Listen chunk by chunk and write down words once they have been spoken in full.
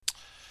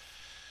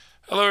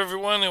Hello,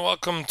 everyone, and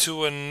welcome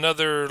to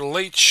another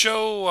late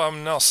show.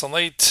 I'm Nelson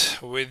Late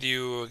with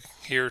you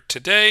here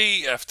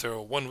today after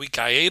a 1 week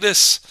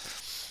hiatus,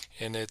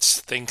 and it's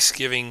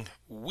Thanksgiving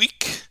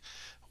week.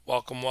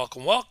 Welcome,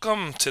 welcome,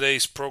 welcome.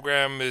 Today's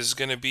program is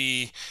going to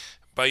be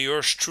by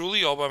yours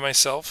truly, all by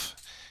myself,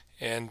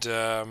 and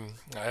I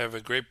have a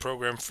great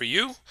program for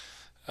you.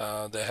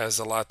 That has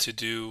a lot to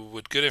do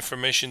with good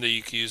information that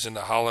you can use in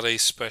the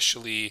holidays,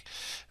 especially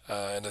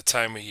in the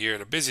time of year,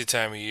 the busy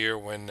time of year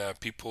when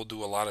people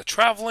do a lot of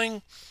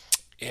traveling.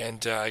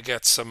 And I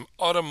got some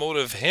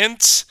automotive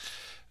hints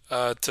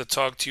to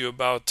talk to you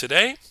about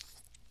today.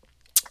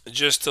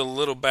 Just a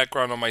little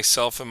background on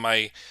myself and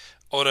my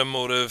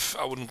automotive,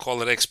 I wouldn't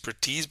call it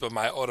expertise, but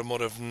my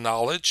automotive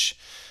knowledge.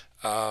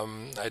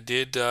 I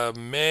did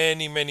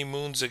many, many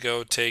moons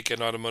ago take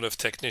an automotive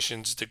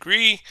technician's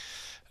degree.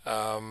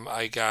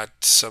 I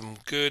got some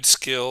good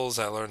skills.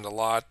 I learned a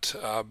lot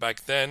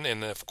back then,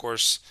 and of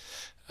course,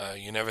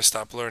 you never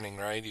stop learning,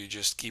 right? You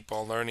just keep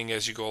on learning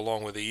as you go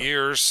along with the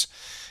years,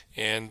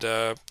 and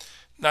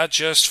not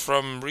just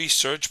from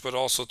research, but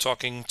also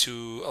talking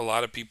to a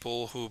lot of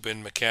people who've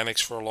been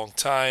mechanics for a long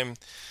time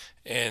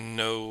and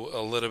know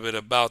a little bit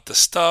about the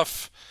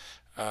stuff.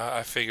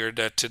 I figured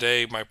that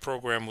today my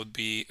program would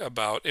be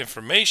about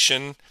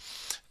information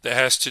that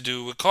has to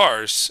do with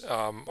cars,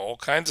 all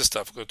kinds of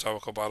stuff. We're going to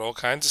talk about all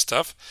kinds of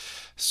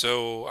stuff.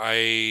 So,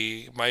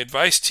 my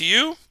advice to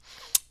you,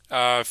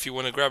 if you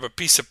want to grab a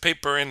piece of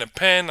paper and a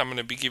pen, I'm going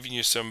to be giving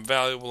you some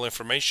valuable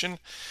information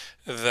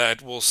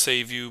that will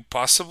save you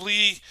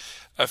possibly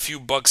a few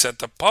bucks at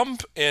the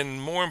pump,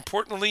 and more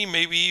importantly,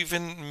 maybe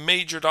even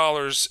major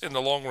dollars in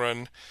the long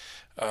run.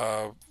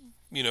 Uh,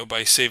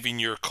 by saving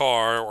your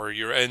car or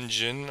your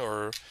engine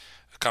or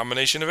a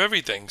combination of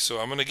everything. So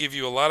I'm going to give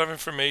you a lot of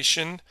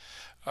information.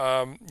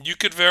 You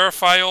could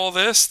verify all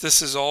this.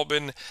 This has all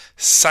been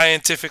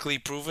scientifically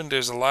proven.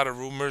 There's a lot of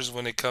rumors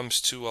when it comes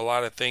to a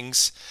lot of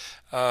things,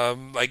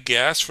 like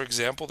gas, for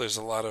example. There's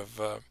a lot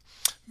of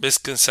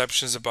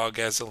misconceptions about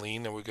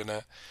gasoline, and we're going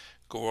to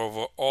go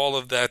over all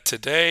of that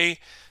today,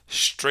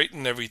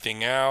 straighten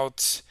everything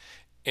out,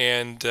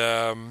 and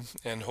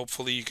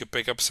hopefully you could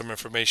pick up some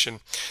information.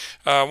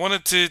 I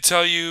wanted to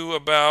tell you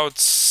about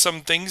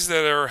some things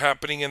that are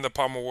happening in the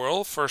Palmer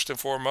world. First and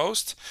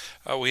foremost,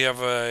 we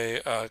have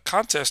a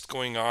contest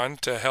going on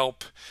to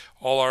help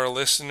all our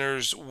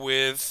listeners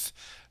with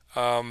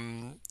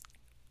um,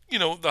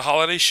 the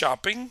holiday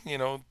shopping.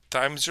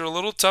 Times are a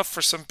little tough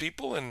for some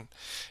people, and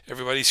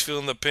everybody's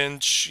feeling the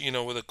pinch,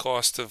 with the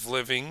cost of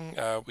living.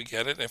 We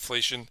get it.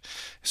 Inflation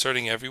is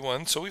hurting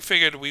everyone. So we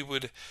figured we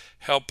would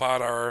help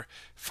out our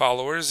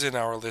followers and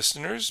our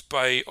listeners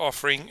by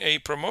offering a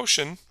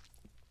promotion.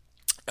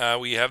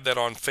 We have that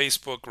on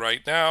Facebook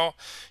right now.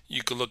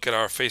 You can look at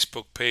our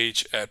Facebook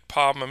page at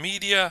Palma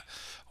Media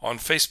on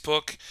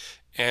Facebook.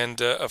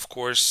 And of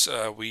course,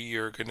 we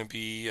are going to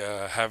be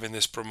having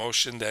this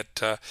promotion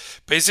that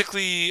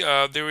basically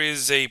there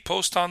is a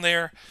post on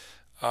there.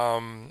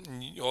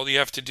 All you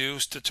have to do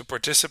to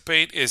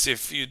participate is,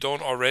 if you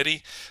don't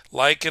already,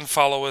 like and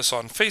follow us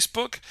on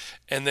Facebook,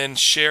 and then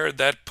share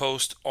that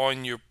post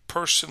on your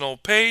personal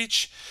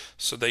page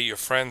so that your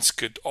friends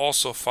could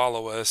also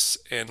follow us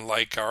and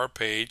like our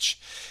page.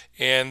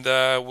 And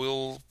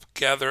we'll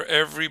gather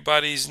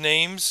everybody's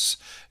names,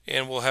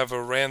 and we'll have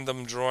a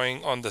random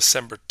drawing on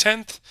December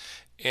 10th.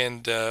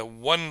 And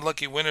one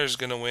lucky winner is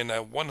going to win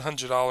a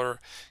 $100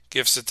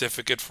 gift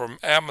certificate from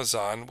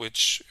Amazon,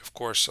 which, of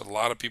course, a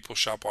lot of people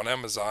shop on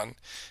Amazon.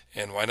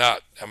 And why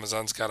not?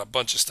 Amazon's got a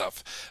bunch of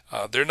stuff.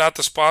 They're not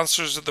the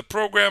sponsors of the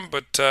program,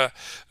 but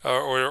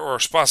or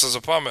sponsors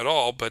of POM at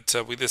all. But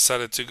we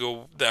decided to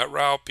go that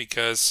route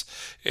because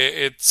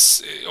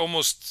it's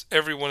almost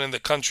everyone in the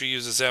country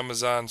uses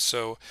Amazon,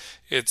 so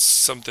it's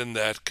something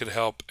that could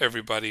help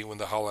everybody when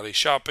the holiday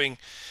shopping.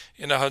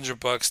 And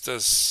 $100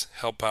 does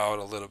help out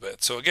a little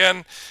bit. So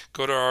again,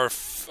 go to our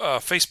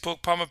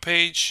Facebook PAMA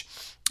page,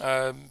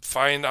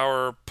 find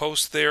our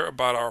post there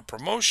about our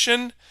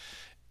promotion,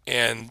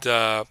 and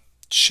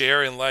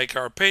share and like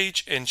our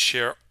page, and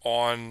share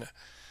on.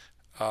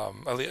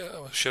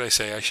 Should I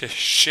say? I should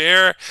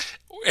share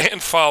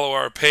and follow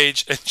our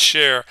page and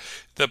share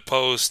the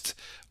post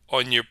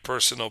on your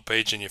personal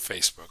page and your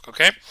Facebook.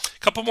 Okay. A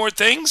couple more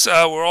things.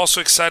 We're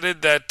also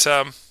excited that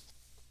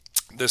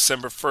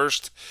December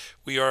 1st,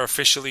 we are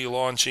officially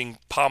launching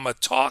Palma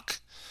Talk.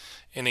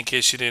 And in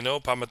case you didn't know,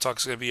 Palma Talk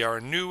is going to be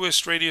our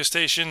newest radio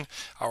station,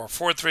 our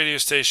fourth radio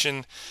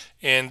station.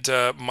 And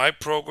my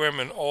program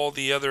and all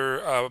the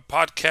other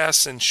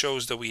podcasts and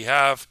shows that we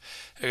have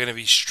are going to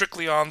be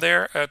strictly on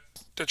there. At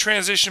the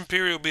transition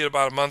period will be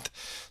about a month.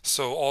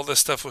 So all this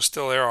stuff will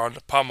still air on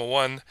Palma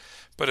 1.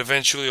 But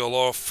eventually it'll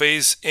all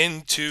phase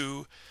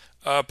into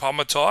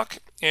Palma Talk.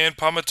 And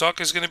Palma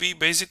Talk is going to be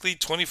basically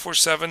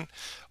 24/7.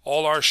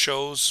 All our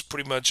shows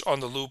pretty much on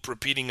the loop,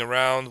 repeating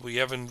around. We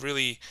haven't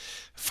really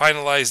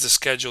finalized the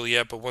schedule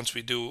yet, but once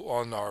we do,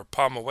 on our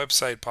Palma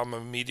website,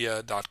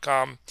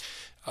 palmamedia.com,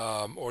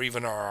 or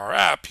even our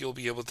app, you'll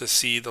be able to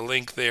see the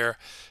link there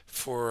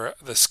for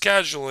the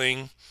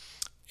scheduling.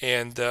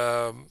 And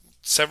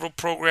several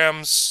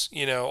programs,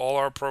 all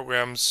our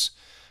programs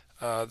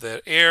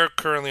that air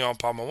currently on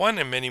Palma One,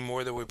 and many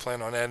more that we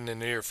plan on adding in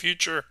the near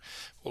future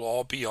will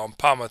all be on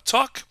Palma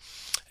Talk.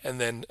 And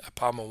then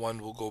Palma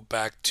One will go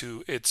back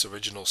to its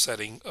original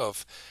setting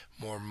of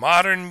more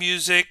modern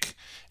music,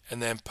 and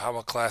then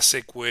Palma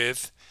Classic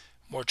with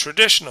more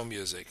traditional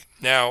music.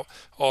 Now,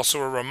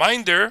 also a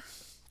reminder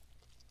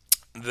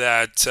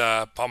that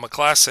Palma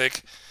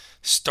Classic,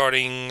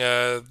 starting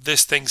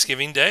this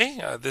Thanksgiving Day,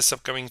 this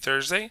upcoming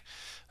Thursday,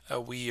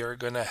 we are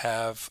going to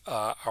have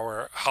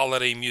our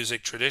holiday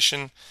music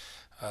tradition,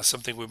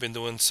 something we've been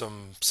doing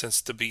since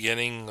the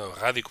beginning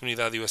of Radio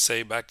Comunidad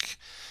USA back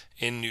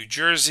in New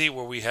Jersey,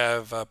 where we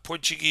have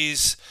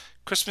Portuguese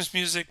Christmas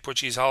music,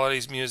 Portuguese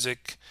holidays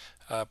music,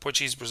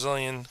 Portuguese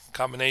Brazilian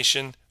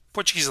combination,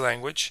 Portuguese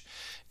language,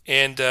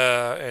 and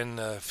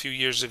a few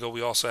years ago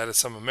we also added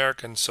some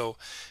American. So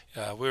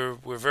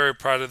we're very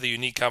proud of the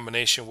unique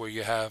combination where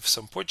you have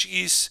some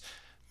Portuguese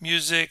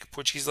music,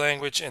 Portuguese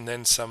language, and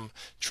then some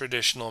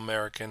traditional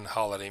American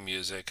holiday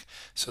music.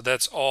 So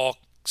that's all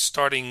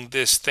starting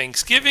this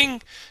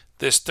Thanksgiving,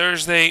 this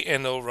Thursday,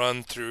 and it'll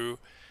run through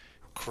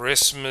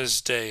Christmas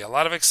Day. A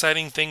lot of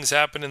exciting things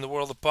happen in the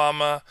world of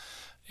Palma,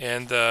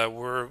 and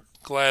we're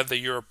glad that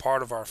you're a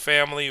part of our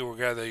family. We're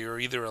glad that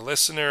you're either a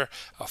listener,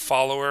 a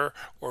follower,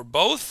 or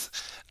both.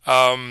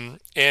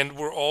 And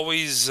we're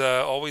always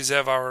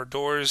have our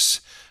doors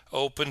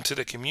open to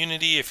the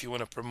community if you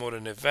want to promote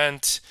an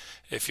event,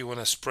 if you want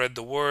to spread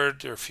the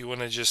word, or if you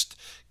want to just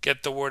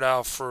get the word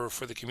out for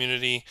the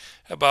community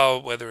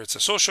about whether it's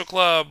a social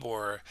club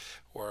or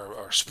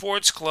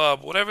sports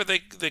club, whatever the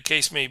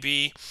case may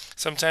be.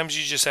 Sometimes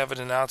you just have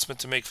an announcement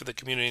to make for the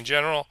community in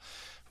general.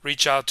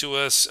 Reach out to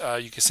us.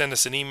 You can send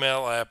us an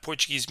email at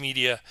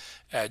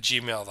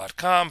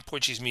portuguesemedia@gmail.com,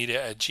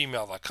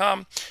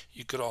 portuguesemedia@gmail.com.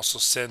 You could also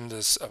send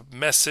us a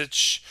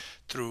message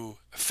through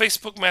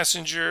Facebook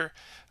Messenger,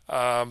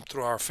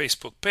 through our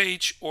Facebook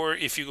page, or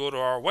if you go to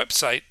our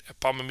website at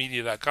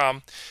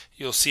palmamedia.com,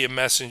 you'll see a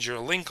messenger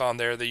link on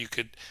there that you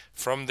could,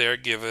 from there,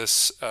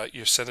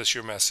 send us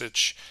your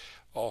message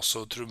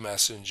also through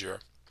Messenger.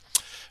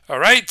 All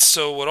right,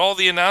 so with all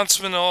the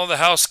announcement, all the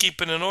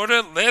housekeeping in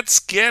order, let's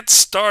get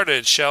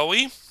started, shall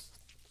we?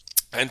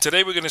 And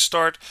today we're going to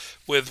start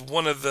with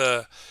one of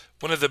the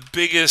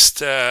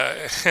biggest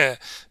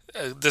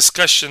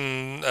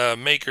discussion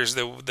makers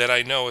that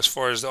I know as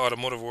far as the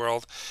automotive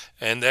world,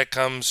 and that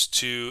comes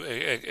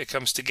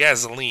to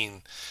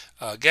gasoline.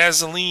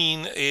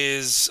 Gasoline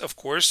is, of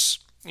course,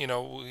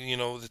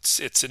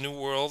 it's a new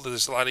world.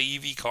 There's a lot of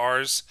EV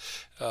cars.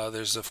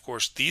 There's, of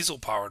course,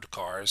 diesel-powered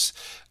cars.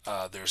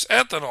 There's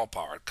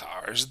ethanol-powered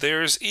cars.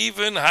 There's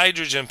even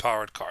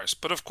hydrogen-powered cars.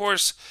 But, of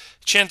course,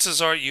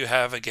 chances are you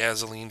have a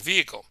gasoline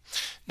vehicle.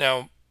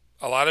 Now,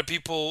 a lot of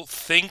people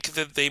think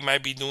that they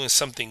might be doing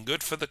something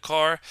good for the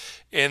car,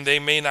 and they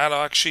may not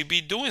actually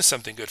be doing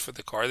something good for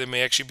the car. They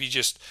may actually be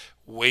just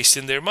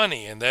wasting their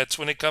money, and that's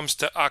when it comes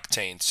to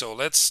octane. So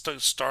let's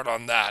start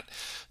on that.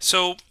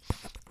 So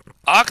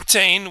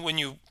octane, when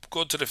you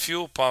go to the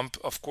fuel pump,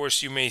 of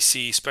course, you may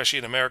see, especially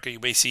in America, you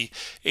may see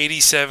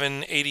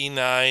 87,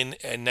 89,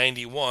 and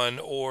 91,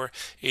 or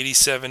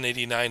 87,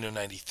 89, or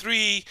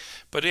 93.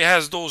 But it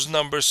has those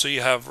numbers, so you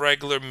have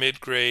regular,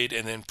 mid-grade,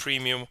 and then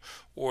premium,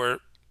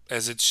 or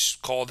as it's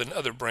called in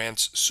other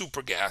brands,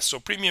 super gas. So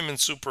premium and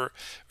super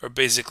are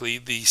basically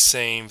the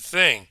same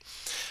thing.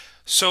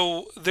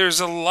 So there's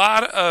a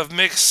lot of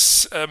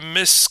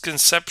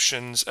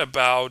misconceptions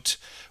about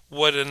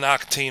what an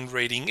octane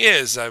rating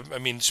is. I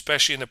mean,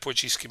 especially in the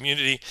Portuguese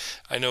community,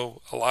 I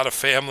know a lot of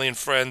family and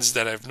friends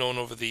that I've known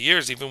over the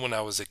years, even when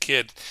I was a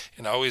kid,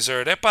 and I always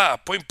heard,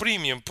 "Epa, põe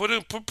premium, put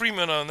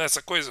premium on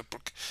essa coisa,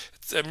 porque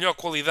é melhor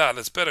qualidade,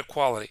 it's better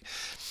quality."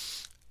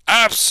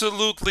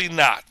 Absolutely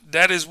not.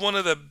 That is one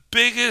of the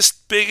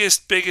biggest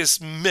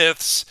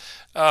myths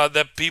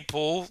that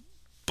people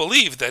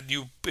believe, that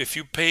if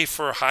you pay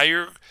for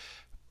higher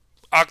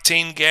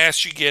octane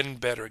gas, you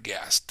get better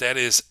gas. That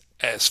is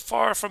as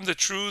far from the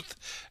truth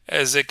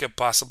as it could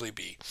possibly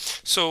be.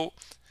 So,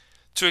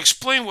 to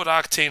explain what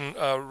octane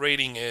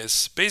rating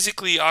is,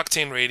 basically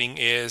octane rating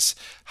is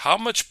how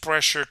much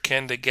pressure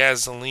can the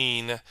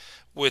gasoline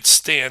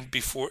withstand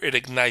before it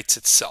ignites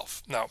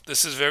itself. Now,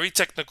 this is very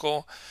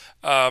technical,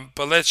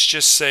 but let's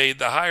just say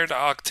the higher the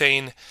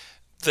octane,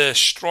 the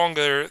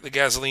stronger the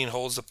gasoline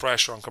holds the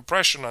pressure on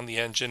compression on the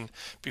engine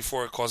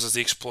before it causes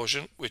the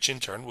explosion, which in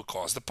turn would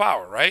cause the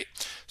power, right?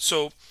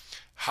 So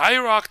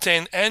higher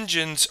octane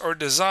engines are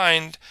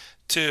designed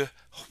to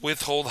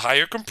withhold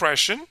higher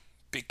compression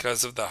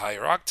because of the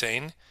higher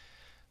octane,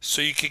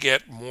 so you could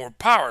get more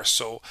power.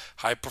 So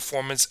high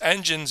performance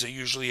engines are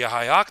usually a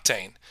high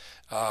octane.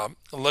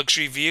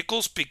 Luxury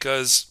vehicles,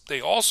 because they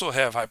also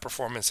have high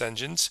performance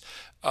engines,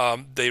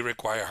 they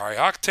require high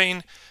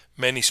octane.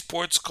 Many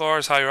sports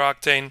cars, higher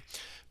octane.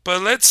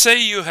 But let's say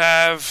you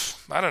have,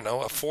 I don't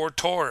know, a Ford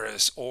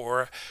Taurus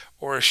or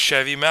a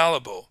Chevy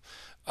Malibu.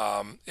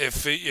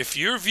 If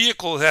your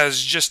vehicle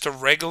has just a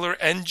regular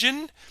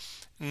engine,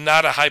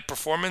 not a high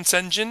performance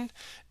engine,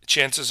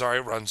 chances are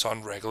it runs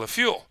on regular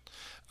fuel.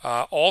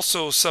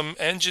 Also, some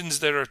engines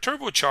that are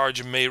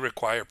turbocharged may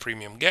require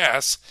premium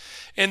gas.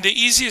 And the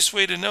easiest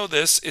way to know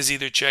this is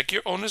either check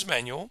your owner's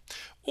manual,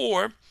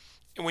 or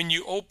when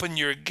you open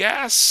your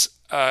gas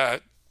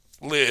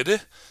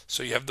lid,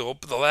 so you have to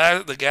open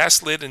the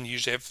gas lid and you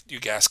usually have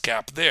your gas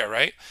cap there,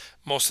 right?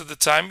 Most of the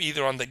time,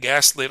 either on the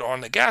gas lid or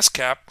on the gas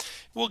cap,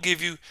 will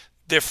give you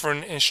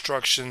different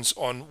instructions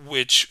on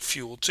which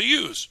fuel to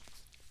use.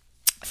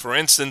 For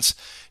instance,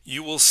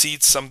 you will see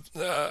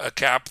a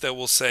cap that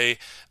will say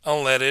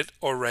unleaded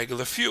or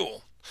regular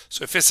fuel.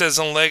 So if it says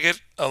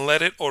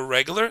unleaded or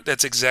regular,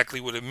 that's exactly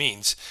what it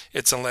means.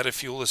 It's unleaded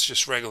fuel. It's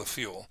just regular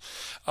fuel.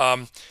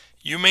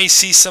 You may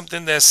see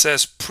something that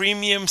says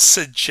premium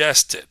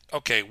suggested.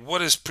 Okay, what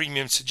does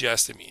premium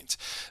suggested means?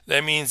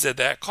 That means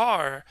that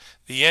car,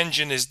 the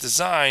engine is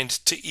designed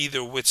to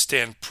either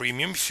withstand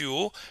premium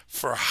fuel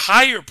for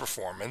higher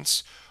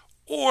performance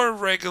or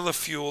regular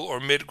fuel or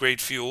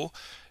mid-grade fuel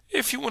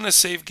if you want to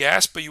save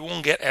gas, but you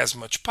won't get as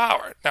much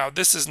power. Now,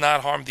 this does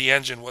not harm the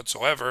engine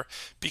whatsoever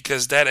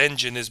because that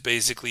engine is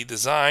basically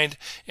designed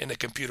and the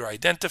computer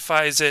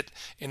identifies it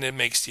and it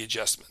makes the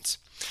adjustments.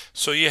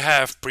 So you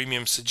have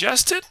premium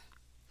suggested,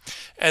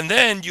 and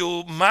then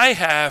you might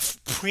have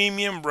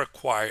premium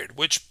required,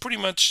 which pretty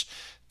much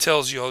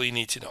tells you all you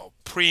need to know.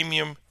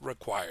 Premium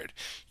required.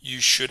 You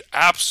should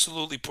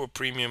absolutely put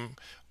premium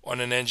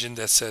on an engine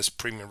that says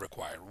premium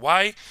required.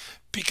 Why?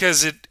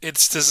 Because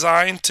it's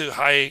designed to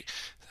high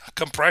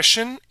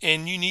compression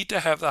and you need to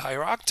have the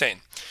higher octane.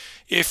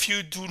 If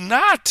you do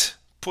not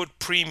put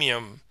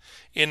premium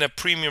in a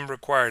premium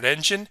required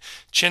engine,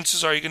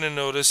 chances are you're going to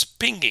notice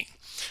pinging.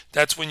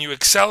 That's when you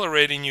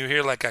accelerate and you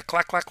hear like a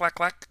clack, clack, clack,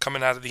 clack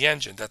coming out of the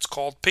engine. That's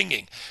called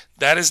pinging.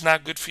 That is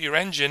not good for your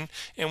engine,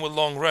 and with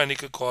long run, it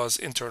could cause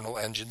internal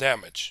engine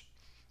damage.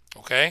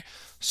 Okay?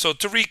 So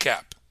to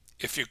recap,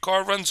 if your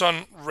car runs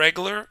on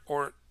regular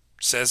or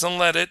says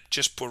unleaded,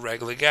 just put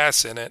regular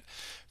gas in it.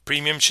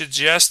 Premium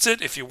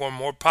suggested. If you want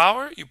more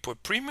power, you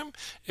put premium.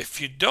 If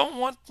you don't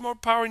want more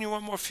power and you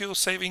want more fuel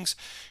savings,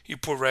 you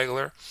put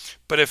regular.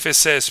 But if it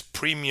says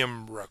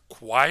premium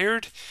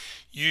required,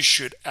 you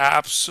should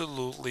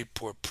absolutely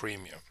put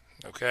premium.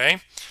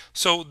 Okay?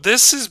 So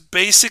this is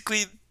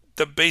basically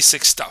the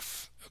basic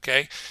stuff.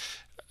 Okay?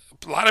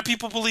 A lot of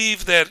people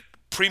believe that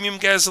premium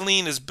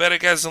gasoline is better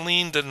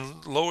gasoline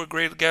than lower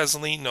grade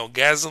gasoline. No,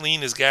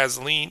 gasoline is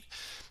gasoline.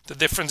 The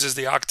difference is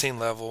the octane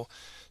level.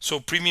 So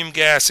premium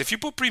gas, if you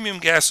put premium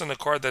gas on a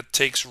car that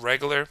takes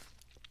regular,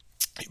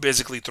 you're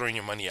basically throwing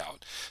your money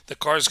out. The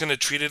car is going to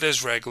treat it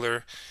as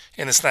regular,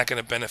 and it's not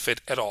going to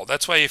benefit at all.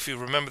 That's why if you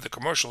remember the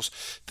commercials,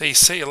 they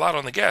say a lot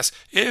on the gas,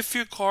 if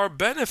your car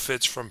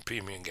benefits from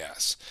premium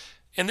gas.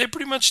 And they're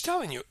pretty much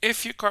telling you,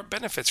 if your car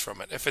benefits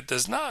from it. If it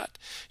does not,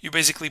 you're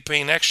basically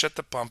paying extra at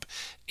the pump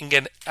and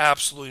get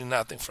absolutely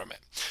nothing from it.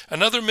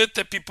 Another myth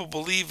that people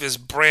believe is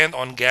brand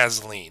on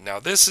gasoline.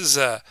 Now, this is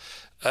a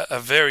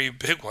very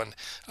big one.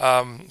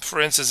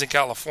 For instance, in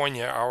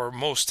California, our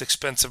most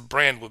expensive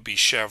brand would be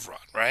Chevron,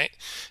 right?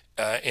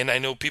 And I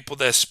know people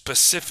that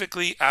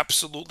specifically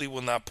absolutely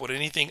will not put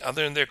anything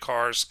other in their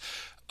cars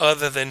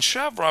other than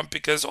Chevron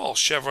because,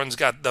 Chevron's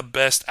got the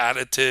best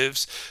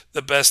additives,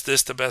 the best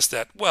this, the best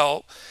that.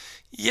 Well,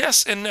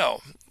 yes and no.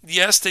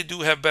 Yes, they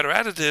do have better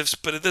additives,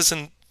 but it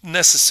doesn't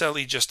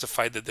necessarily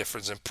justify the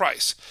difference in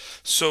price.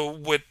 So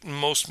what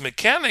most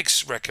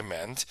mechanics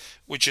recommend,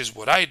 which is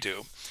what I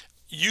do,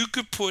 you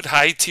could put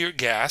high-tier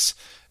gas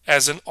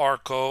as an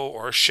Arco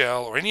or a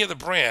Shell or any other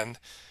brand.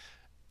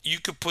 You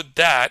could put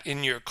that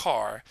in your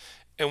car,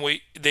 and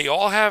they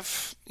all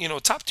have,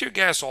 top-tier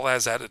gas all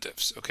has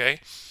additives, okay?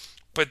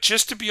 But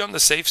just to be on the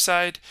safe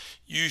side,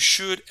 you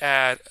should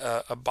add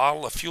a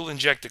bottle of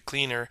fuel-injected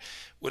cleaner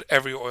with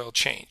every oil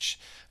change.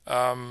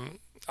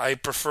 I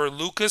prefer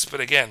Lucas, but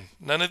again,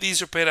 none of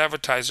these are paid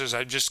advertisers.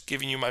 I'm just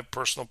giving you my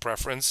personal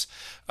preference.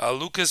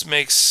 Lucas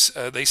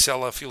they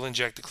sell a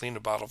fuel-injected cleaner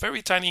bottle.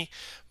 Very tiny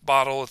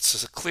bottle.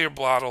 It's a clear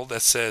bottle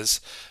that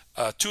says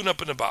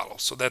tune-up in a bottle.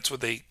 So that's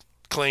what they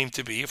claim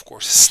to be. Of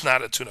course, it's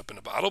not a tune-up in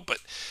a bottle, but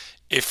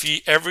if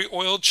every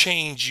oil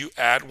change you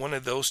add one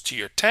of those to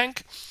your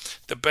tank,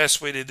 the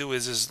best way to do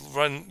is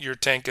run your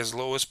tank as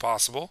low as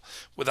possible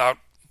without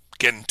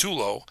getting too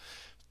low.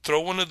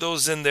 Throw one of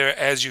those in there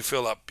as you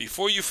fill up.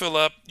 Before you fill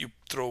up, you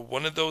throw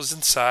one of those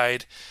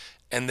inside,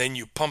 and then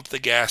you pump the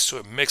gas so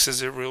it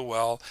mixes it real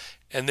well.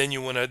 And then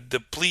you want to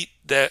deplete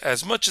that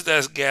as much of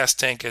that gas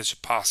tank as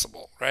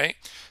possible, right?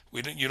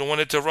 You don't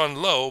want it to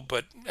run low,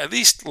 but at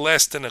least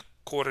less than a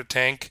quarter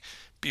tank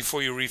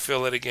before you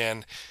refill it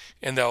again.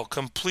 And that'll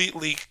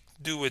completely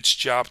do its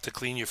job to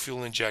clean your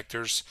fuel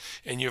injectors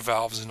and your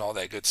valves and all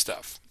that good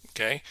stuff.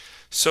 Okay?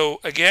 So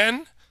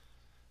again,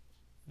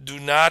 do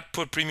not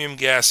put premium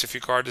gas if your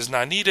car does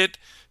not need it,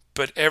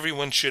 but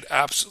everyone should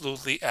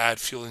absolutely add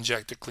fuel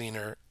injector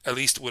cleaner, at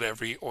least with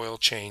every oil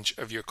change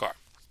of your car.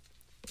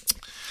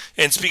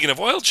 And speaking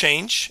of oil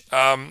change,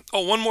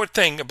 one more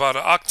thing about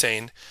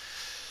octane.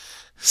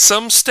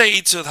 Some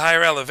states with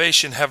higher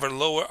elevation have a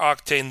lower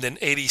octane than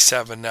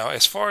 87. Now,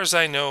 as far as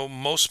I know,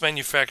 most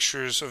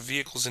manufacturers of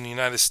vehicles in the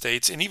United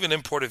States, and even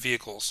imported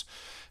vehicles,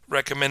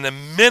 recommend a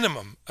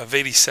minimum of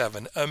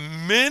 87, a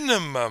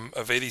minimum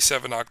of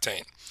 87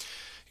 octane.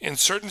 In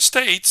certain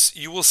states,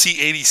 you will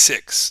see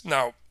 86.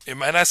 Now, it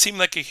might not seem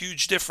like a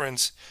huge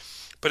difference,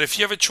 but if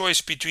you have a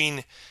choice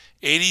between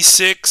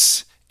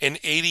 86 and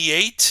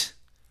 88,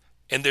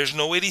 and there's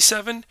no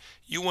 87,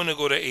 you want to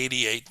go to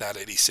 88, not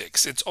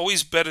 86. It's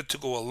always better to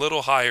go a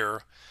little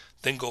higher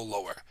than go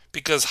lower,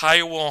 because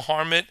higher won't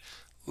harm it,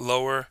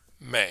 lower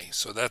may.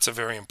 So that's a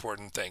very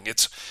important thing.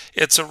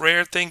 It's a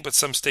rare thing, but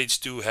some states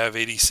do have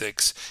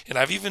 86, and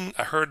I've even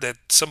heard that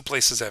some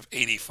places have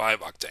 85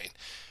 octane.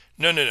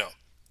 No, no, no.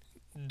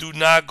 Do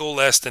not go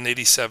less than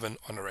 87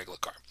 on a regular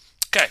car.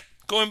 Okay,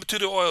 going to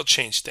the oil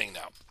change thing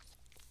now.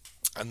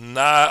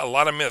 Not a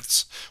lot of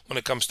myths when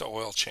it comes to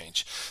oil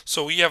change.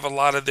 So we have a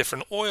lot of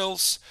different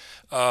oils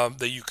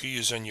that you could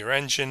use on your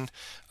engine.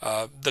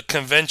 The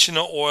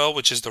conventional oil,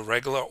 which is the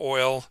regular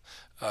oil,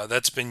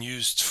 that's been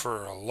used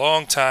for a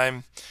long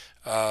time.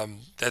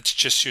 That's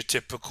just your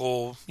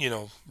typical,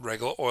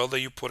 regular oil that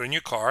you put in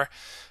your car,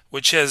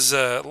 which has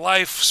a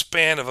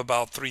lifespan of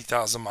about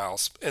 3,000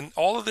 miles. And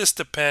all of this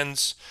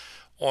depends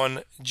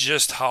on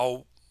just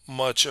how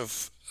much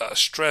of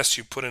stress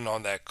you put in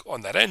on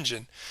that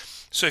engine.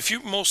 So if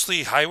you're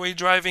mostly highway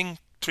driving,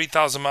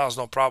 3,000 miles,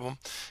 no problem.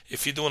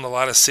 If you're doing a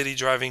lot of city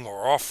driving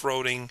or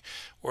off-roading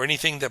or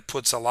anything that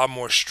puts a lot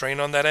more strain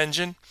on that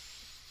engine,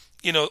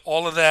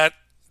 all of that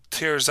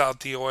tears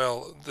out the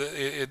oil.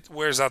 It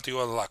wears out the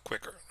oil a lot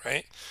quicker,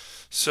 right?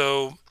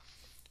 So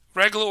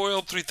regular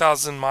oil,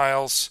 3,000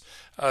 miles.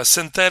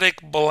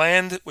 Synthetic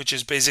blend, which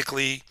is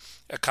basically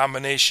a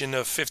combination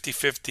of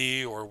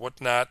 50-50 or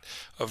whatnot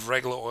of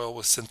regular oil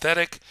with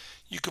synthetic,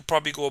 you could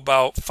probably go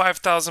about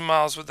 5,000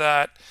 miles with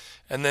that.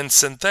 And then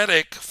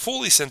synthetic,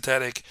 fully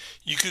synthetic,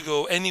 you could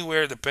go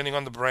anywhere, depending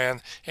on the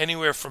brand,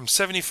 anywhere from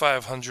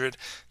 7,500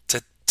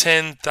 to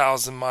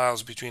 10,000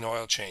 miles between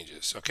oil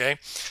changes, okay?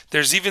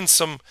 There's even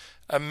some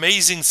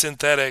amazing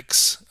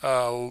synthetics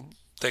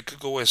that could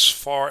go as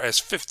far as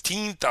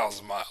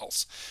 15,000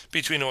 miles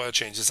between oil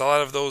changes. A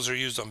lot of those are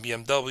used on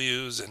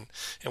BMWs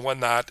and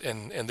whatnot,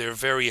 and they're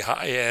very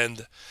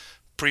high-end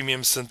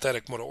premium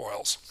synthetic motor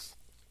oils.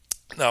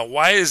 Now,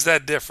 why is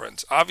that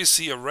different?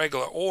 Obviously, a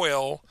regular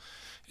oil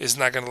is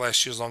not going to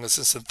last you as long as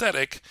a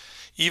synthetic,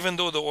 even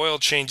though the oil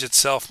change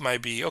itself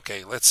might be,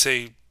 okay, let's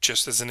say,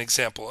 just as an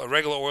example, a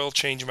regular oil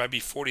change might be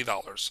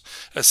 $40.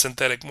 A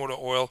synthetic motor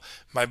oil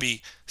might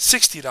be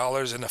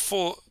 $60, and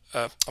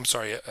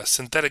a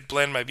synthetic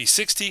blend might be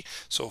 60.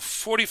 So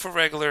 40 for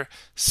regular,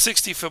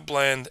 60 for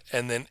blend,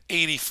 and then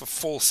 80 for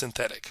full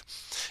synthetic.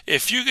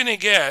 If you're going to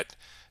get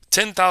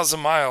 10,000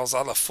 miles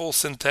out of full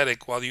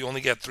synthetic while you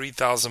only get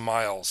 3,000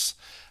 miles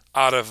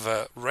out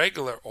of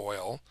regular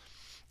oil,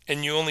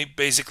 and you only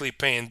basically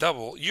paying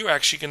double, you're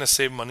actually going to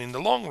save money in the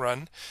long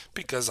run,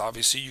 because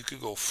obviously you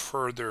could go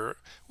further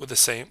with the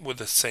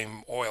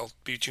same oil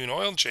between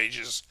oil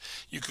changes.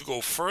 You could go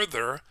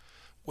further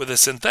with a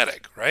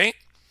synthetic, right?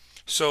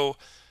 So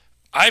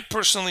I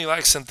personally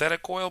like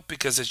synthetic oil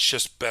because it's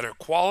just better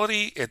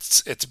quality.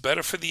 It's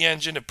better for the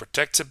engine. It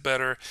protects it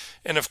better,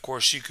 and of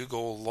course you could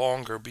go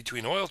longer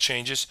between oil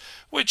changes,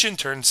 which in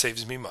turn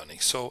saves me money.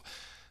 So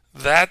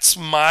that's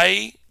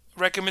my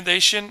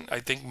recommendation. I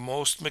think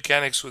most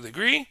mechanics would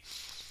agree.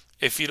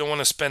 If you don't want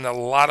to spend a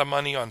lot of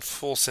money on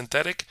full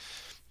synthetic,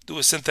 do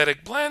a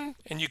synthetic blend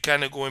and you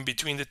kind of go in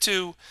between the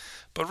two.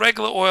 But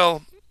regular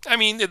oil, I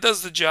mean, it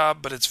does the job,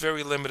 but it's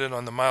very limited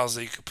on the miles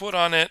that you could put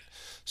on it.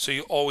 So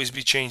you'll always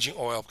be changing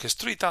oil, because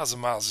 3,000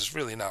 miles is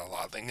really not a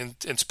lot of thing, and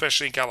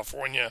especially in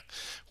California,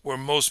 where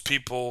most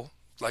people,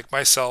 like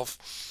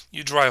myself,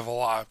 you drive a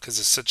lot because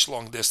it's such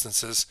long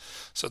distances.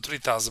 So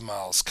 3,000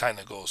 miles kind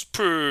of goes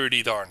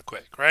pretty darn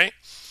quick, right?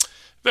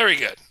 Very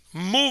good.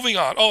 Moving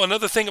on. Oh,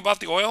 another thing about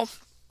the oil,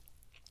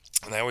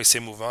 and I always say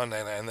move on,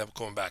 and I end up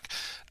going back.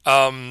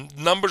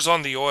 Numbers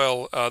on the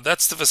oil,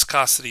 that's the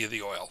viscosity of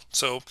the oil.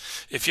 So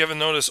if you haven't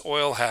noticed,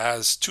 oil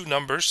has two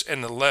numbers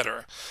and a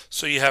letter.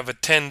 So you have a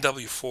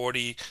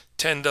 10W40,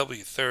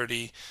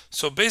 10W30.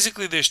 So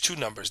basically there's two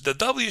numbers. The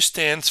W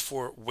stands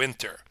for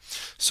winter.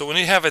 So when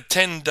you have a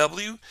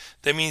 10W,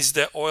 that means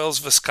the oil's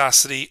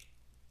viscosity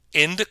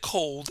in the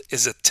cold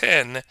is a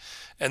 10,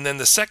 and then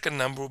the second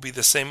number will be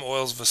the same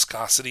oil's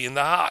viscosity in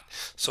the hot.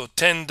 So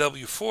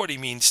 10W40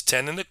 means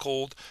 10 in the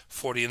cold,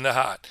 40 in the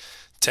hot.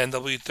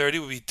 10W30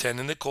 will be 10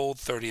 in the cold,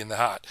 30 in the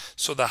hot.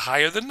 So the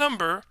higher the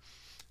number,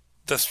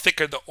 the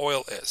thicker the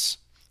oil is.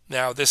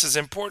 Now, this is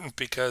important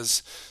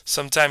because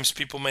sometimes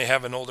people may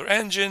have an older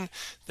engine.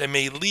 They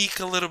may leak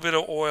a little bit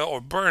of oil,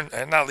 or burn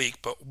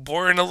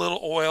a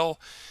little oil,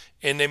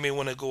 and they may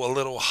want to go a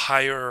little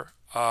higher,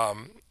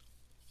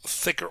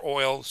 thicker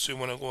oil. So you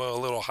want to go a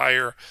little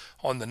higher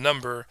on the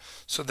number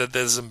so that it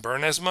doesn't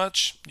burn as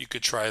much. You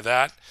could try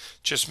that.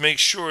 Just make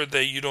sure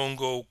that you don't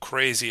go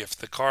crazy. If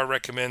the car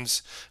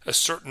recommends a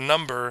certain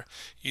number,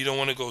 you don't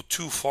want to go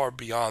too far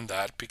beyond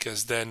that,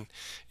 because then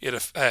it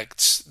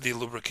affects the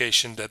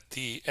lubrication that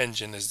the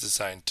engine is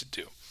designed to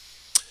do.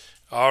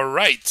 All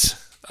right.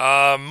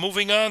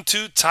 Moving on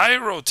to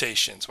tire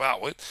rotations.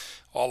 Wow,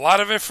 a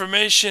lot of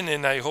information,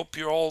 and I hope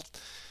you're all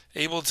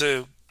able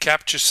to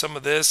capture some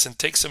of this and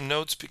take some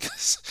notes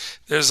because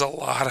there's a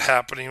lot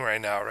happening right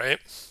now, right?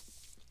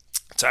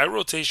 Tire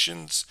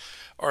rotations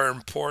are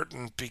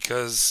important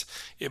because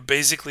it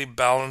basically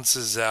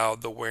balances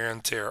out the wear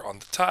and tear on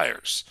the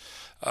tires.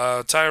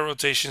 Tire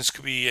rotations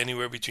could be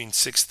anywhere between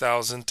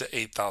 6,000 to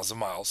 8,000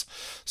 miles.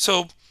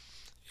 So,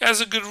 as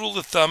a good rule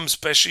of thumb,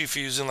 especially if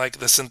you're using like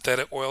the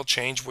synthetic oil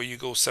change where you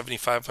go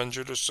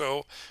 7,500 or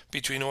so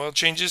between oil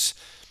changes,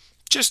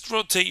 just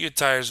rotate your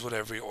tires with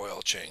every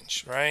oil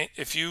change, right?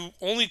 If you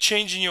only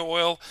changing your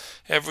oil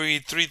every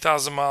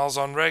 3,000 miles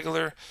on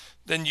regular,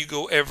 then you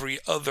go every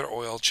other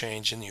oil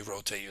change and you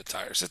rotate your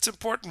tires. It's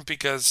important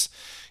because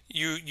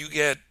you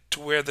get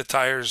to wear the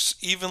tires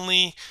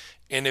evenly,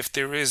 and if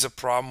there is a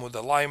problem with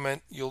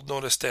alignment, you'll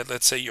notice that,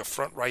 let's say your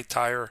front right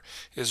tire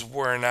is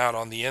wearing out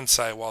on the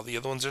inside while the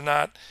other ones are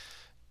not.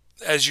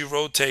 As you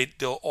rotate,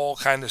 they'll all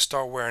kind of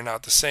start wearing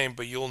out the same,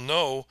 but you'll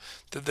know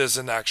that there's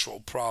an actual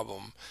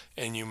problem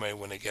and you may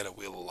want to get a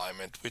wheel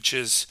alignment, which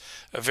is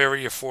a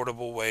very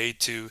affordable way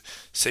to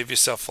save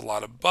yourself a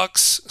lot of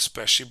bucks,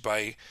 especially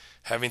by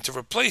having to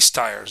replace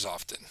tires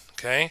often.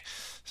 Okay,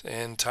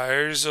 and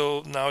tires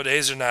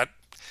nowadays are not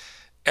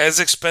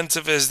as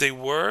expensive as they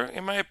were,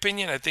 in my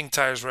opinion. I think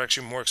tires were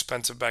actually more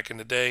expensive back in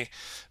the day,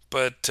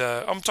 but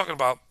I'm talking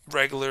about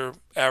regular,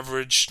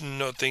 average,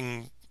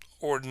 nothing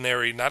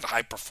ordinary, not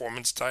high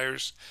performance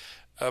tires.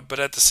 But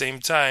at the same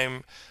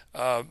time,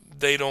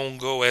 they don't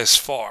go as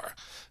far.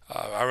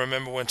 I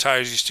remember when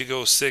tires used to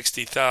go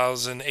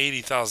 60,000,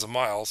 80,000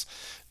 miles.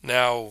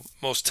 Now,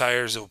 most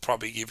tires will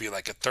probably give you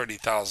like a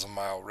 30,000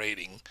 mile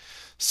rating.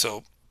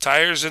 So,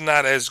 tires are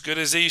not as good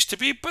as they used to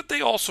be, but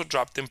they also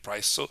dropped in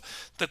price. So,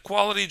 the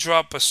quality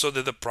dropped, but so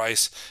did the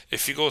price.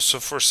 If you go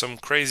for some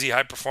crazy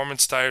high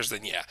performance tires,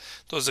 then yeah,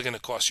 those are going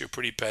to cost you a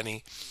pretty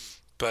penny.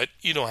 But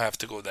you don't have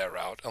to go that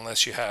route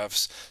unless you have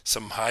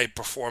some high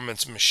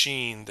performance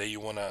machine that you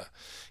want to,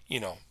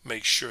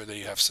 make sure that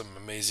you have some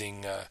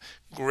amazing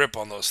grip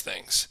on those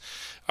things.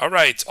 All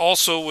right.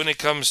 Also, when it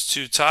comes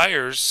to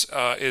tires,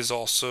 is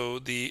also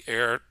the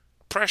air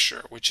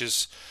pressure, which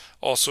is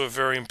also a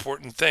very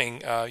important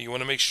thing. You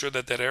want to make sure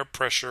that air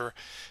pressure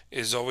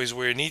is always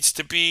where it needs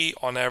to be,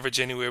 on average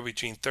anywhere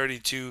between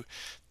 32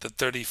 to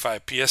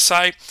 35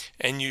 psi,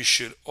 and you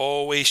should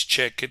always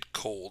check it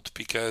cold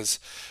because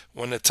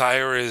when the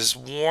tire is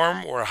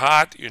warm or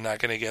hot, you're not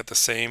going to get the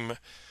same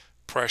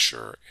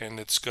pressure and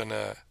it's going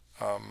to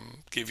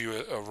give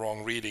you a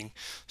wrong reading.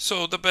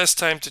 So the best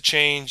time to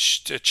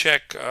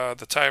check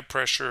the tire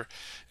pressure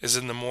is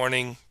in the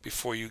morning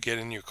before you get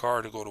in your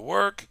car to go to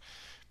work.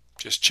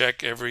 Just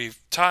check every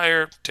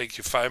tire, take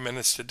you 5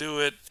 minutes to do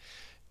it,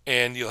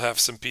 and you'll have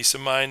some peace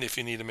of mind. If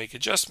you need to make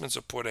adjustments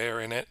or put air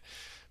in it,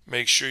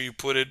 make sure you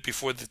put it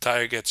before the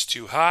tire gets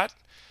too hot.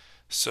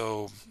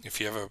 So if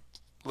you have a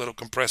little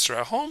compressor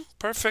at home,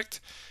 perfect.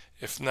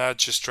 If not,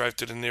 just drive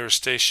to the nearest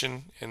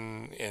station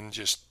and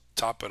just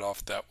top it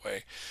off that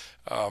way.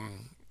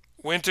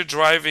 Winter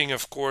driving,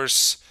 of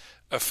course,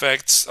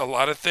 affects a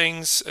lot of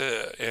things,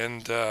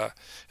 and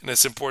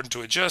it's important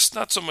to adjust.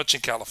 Not so much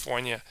in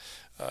California,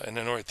 in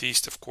the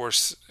Northeast, of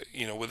course,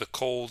 with the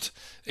cold,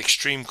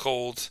 extreme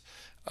cold,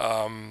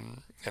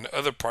 and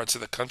other parts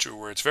of the country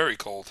where it's very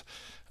cold.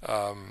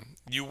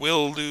 You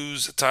will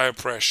lose tire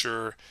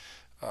pressure.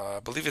 I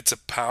believe it's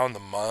 £1 a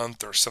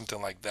month or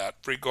something like that,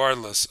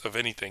 regardless of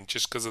anything,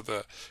 just because of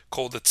the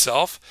cold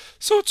itself.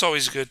 So it's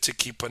always good to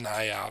keep an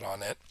eye out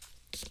on it.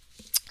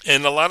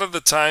 And a lot of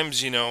the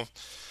times,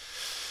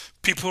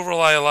 people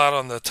rely a lot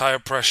on the tire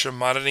pressure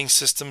monitoring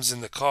systems in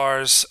the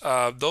cars.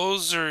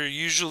 Those are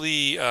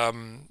usually,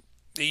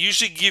 they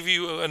usually give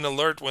you an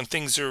alert when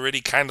things are already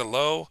kind of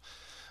low.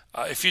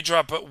 If you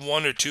drop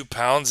 1 or 2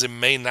 pounds, it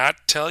may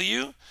not tell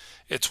you.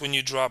 It's when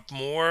you drop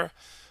more.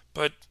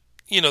 But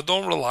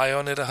don't rely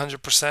on it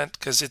 100%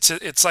 because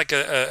it's like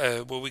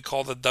a what we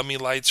call the dummy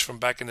lights from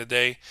back in the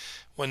day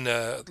when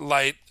the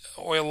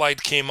oil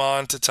light came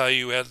on to tell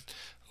you had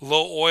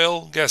low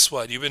oil. Guess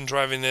what? You've been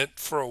driving it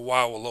for a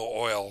while with low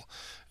oil,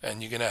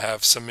 and you're gonna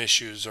have some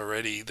issues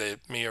already that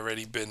may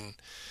already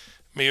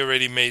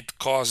made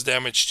cause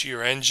damage to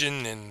your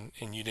engine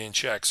and you didn't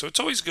check. So it's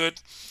always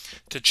good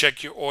to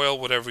check your oil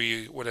with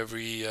every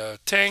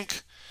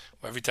tank.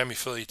 Every time you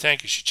fill your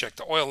tank, you should check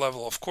the oil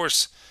level. Of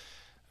course,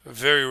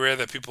 very rare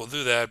that people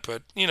do that,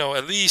 but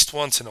at least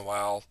once in a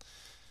while,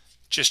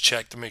 just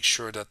check to make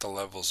sure that the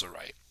levels are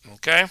right.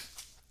 Okay.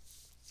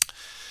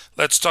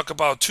 Let's talk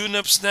about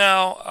tune-ups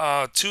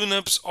now.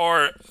 Tune-ups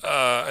are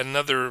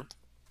another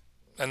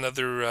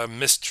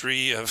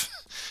mystery of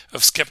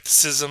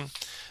skepticism.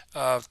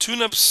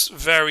 Tune-ups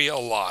vary a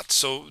lot.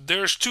 So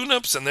there's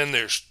tune-ups and then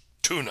there's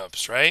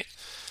tune-ups, right?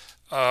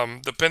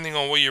 Depending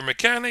on what your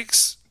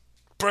mechanics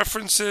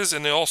preferences,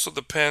 and it also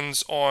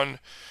depends on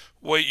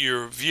what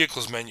your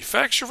vehicle's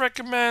manufacturer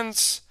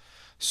recommends.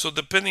 So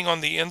depending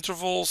on the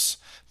intervals,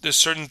 there's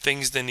certain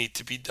things that need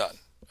to be done.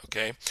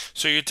 Okay,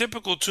 so your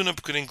typical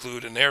tune-up could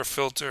include an air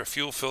filter, a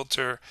fuel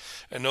filter,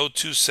 an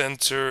O2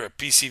 sensor, a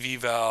PCV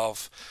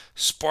valve,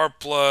 spark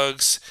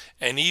plugs,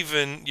 and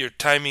even your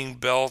timing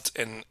belt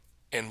and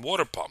and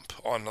water pump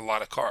on a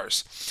lot of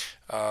cars.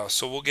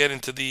 So we'll get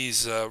into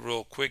these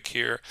real quick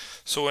here.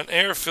 So an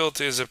air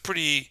filter is a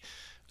pretty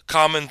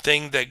common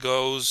thing that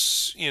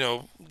goes,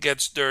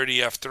 gets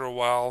dirty after a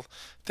while.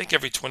 I think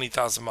every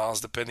 20,000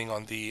 miles, depending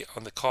on the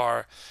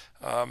car.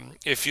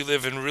 If you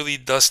live in really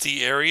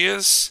dusty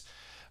areas,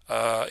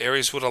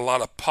 areas with a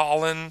lot of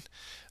pollen,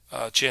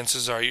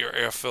 chances are your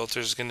air filter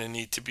is going to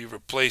need to be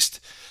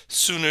replaced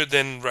sooner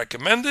than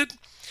recommended.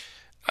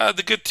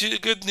 The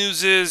good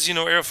news is,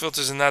 air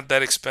filters are not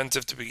that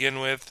expensive to begin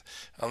with,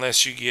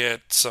 unless you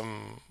get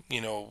some,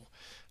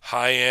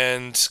 high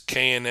end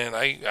K&N.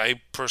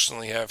 I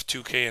personally have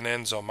two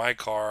K&Ns on my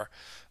car,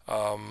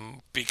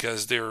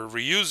 because they're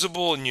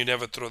reusable and you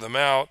never throw them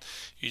out.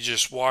 You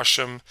just wash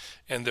them,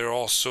 and they're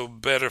also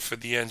better for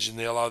the engine.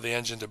 They allow the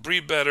engine to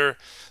breathe better,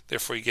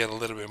 therefore you get a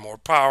little bit more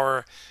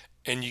power,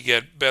 and you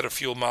get better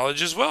fuel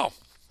mileage as well.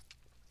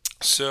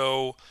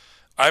 So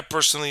I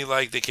personally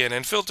like the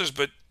K&N filters,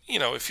 but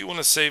if you want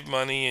to save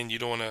money and you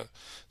don't want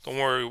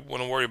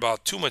to worry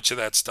about too much of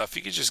that stuff,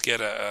 you could just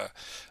get a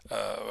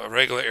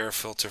regular air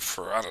filter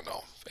for, I don't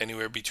know,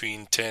 anywhere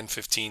between 10,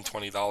 15,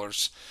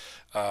 $20.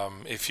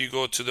 If you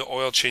go to the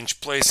oil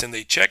change place and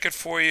they check it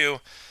for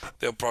you,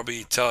 they'll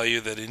probably tell you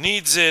that it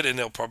needs it, and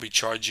they'll probably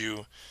charge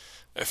you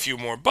a few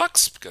more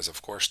bucks because,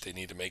 of course, they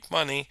need to make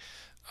money.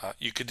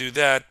 You could do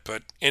that,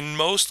 but in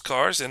most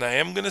cars, and I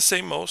am going to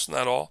say most,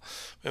 not all,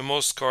 in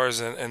most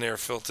cars, an air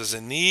filter is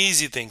an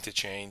easy thing to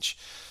change.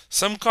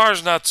 Some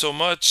cars, not so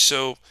much,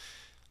 so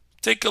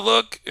take a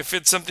look. If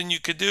it's something you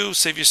could do,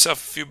 save yourself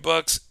a few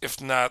bucks. If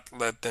not,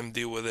 let them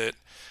deal with it.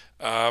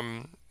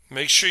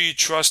 Make sure you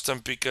trust them,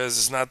 because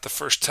it's not the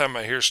first time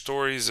I hear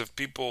stories of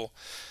people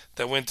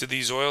that went to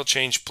these oil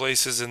change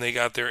places and they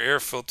got their air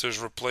filters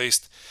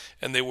replaced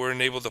and they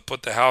weren't able to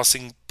put the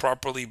housing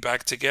properly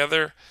back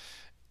together,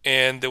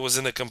 and there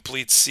wasn't a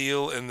complete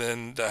seal, and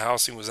then the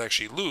housing was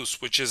actually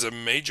loose, which is a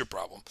major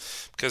problem,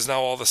 because now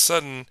all of a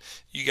sudden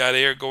you got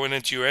air going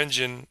into your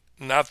engine,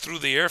 not through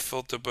the air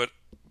filter but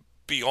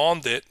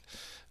beyond it,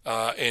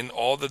 and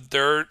all the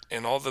dirt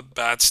and all the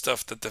bad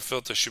stuff that the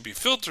filter should be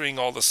filtering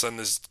all of a sudden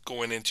is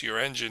going into your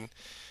engine,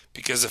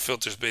 because the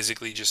filter is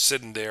basically just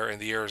sitting there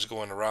and the air is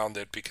going around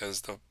it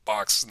because the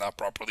box is not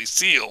properly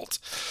sealed.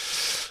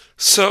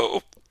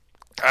 So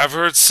I've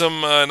heard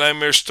some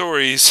nightmare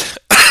stories.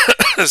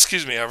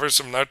 Excuse me. I've heard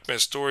some nightmare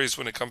stories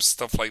when it comes to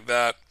stuff like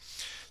that.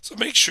 So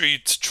make sure you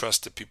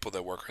trust the people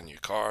that work on your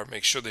car.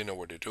 Make sure they know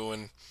what they're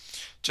doing.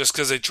 Just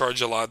because they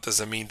charge a lot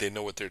doesn't mean they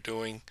know what they're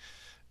doing.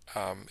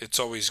 It's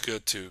always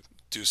good to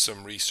do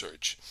some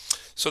research.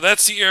 So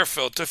that's the air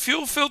filter.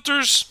 Fuel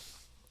filters,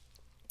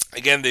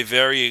 again, they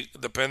vary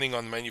depending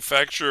on the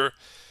manufacturer.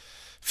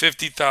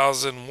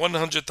 50,000,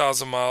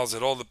 100,000 miles,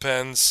 it all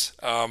depends.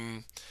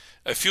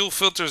 A fuel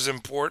filter is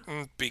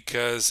important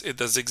because it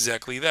does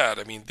exactly that.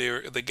 I mean,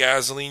 the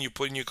gasoline you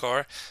put in your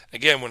car,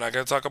 again, we're not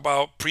going to talk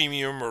about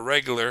premium or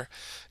regular.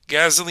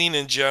 Gasoline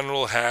in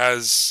general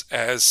has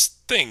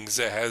things.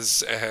 It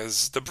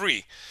has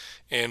debris,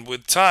 and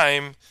with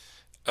time,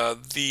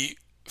 the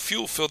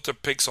fuel filter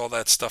picks all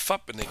that stuff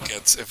up, and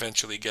it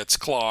eventually gets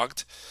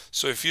clogged.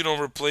 So if you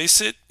don't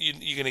replace it,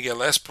 you're going to get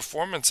less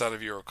performance out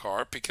of your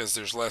car because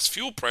there's less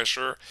fuel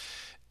pressure.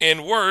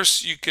 And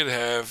worse, you could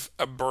have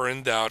a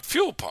burned out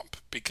fuel pump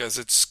because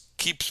it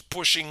keeps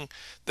pushing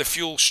the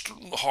fuel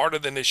harder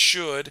than it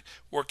should,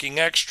 working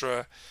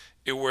extra.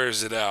 It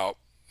wears it out.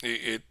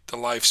 The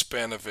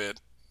lifespan of it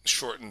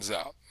shortens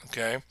out.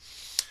 Okay.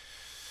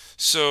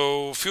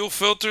 So fuel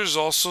filters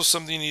also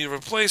something you need to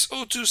replace.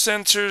 O2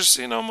 sensors,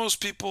 most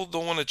people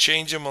don't want to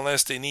change them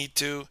unless they need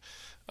to.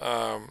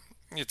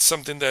 It's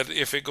something that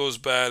if it goes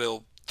bad,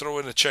 it'll throw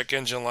in a check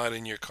engine light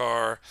in your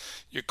car.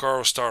 Your car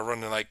will start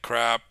running like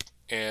crap,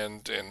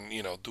 and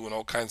doing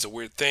all kinds of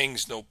weird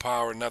things. No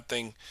power,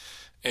 nothing,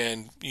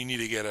 and you need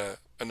to get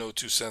an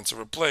O2 sensor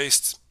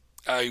replaced.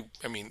 I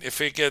mean,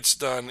 if it gets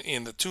done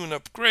in the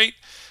tune-up, great.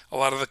 A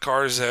lot of the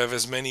cars have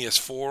as many as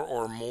 4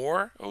 or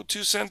more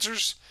O2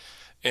 sensors,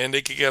 and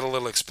they could get a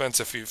little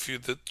expensive if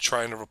you're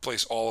trying to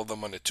replace all of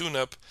them on a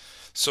tune-up.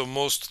 So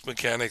most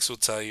mechanics will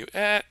tell you,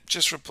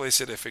 just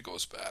replace it if it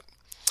goes bad.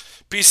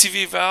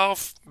 PCV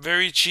valve,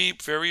 very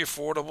cheap, very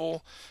affordable.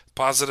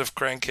 Positive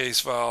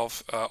crankcase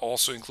valve,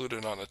 also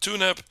included on a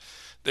tune-up.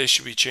 They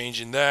should be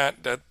changing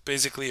that. That's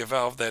basically a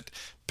valve that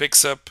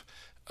picks up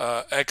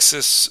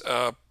excess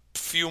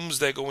fumes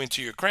that go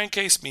into your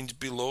crankcase, means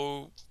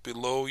below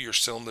your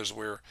cylinders,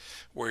 where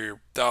you're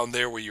down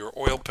there where your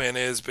oil pan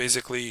is.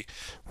 Basically,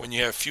 when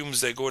you have fumes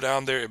that go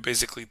down there, it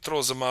basically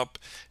throws them up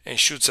and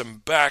shoots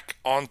them back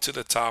onto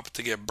the top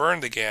to get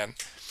burned again.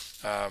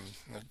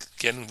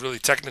 Getting really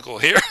technical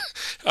here.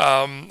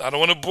 I don't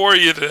want to bore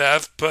you to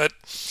death, but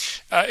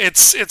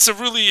it's a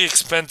really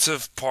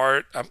expensive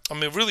part. I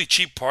mean, a really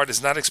cheap part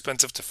is not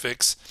expensive to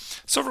fix,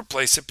 so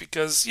replace it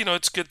because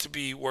it's good to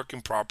be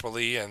working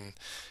properly. And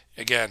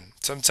again,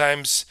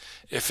 sometimes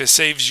if it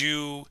saves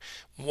you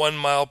 1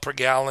 mile per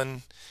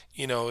gallon,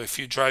 if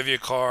you drive your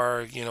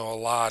car, a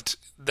lot,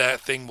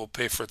 that thing will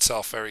pay for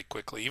itself very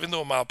quickly. Even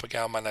though a mile per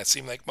gallon might not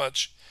seem like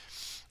much,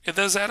 it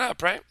does add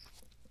up, right?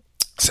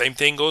 Same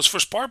thing goes for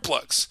spark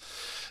plugs.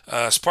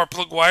 Spark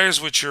plug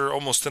wires, which are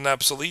almost an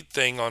obsolete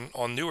thing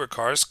on newer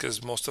cars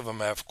because most of them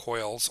have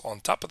coils on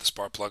top of the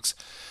spark plugs.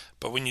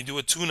 But when you do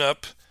a tune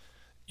up,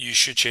 you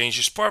should change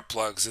your spark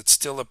plugs. It's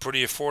still a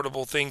pretty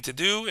affordable thing to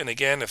do. And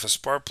again, if a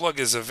spark plug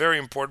is a very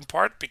important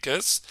part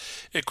because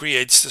it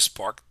creates the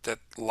spark that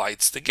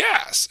lights the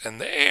gas and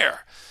the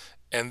air.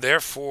 And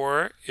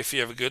therefore, if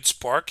you have a good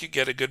spark, you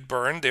get a good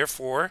burn.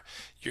 Therefore,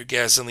 your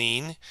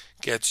gasoline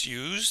gets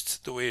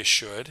used the way it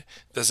should,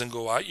 doesn't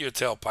go out your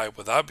tailpipe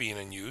without being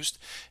unused,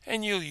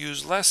 and you'll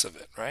use less of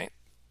it, right?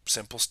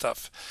 Simple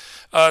stuff.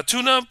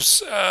 Tune-ups,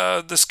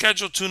 the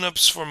scheduled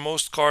tune-ups for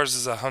most cars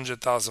is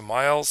 100,000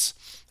 miles.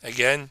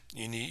 Again,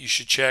 you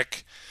should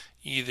check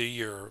either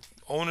your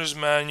owner's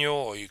manual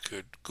or you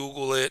could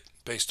Google it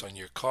based on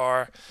your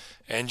car.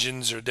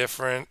 Engines are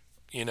different.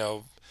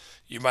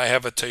 You might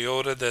have a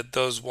Toyota that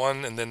does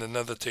one and then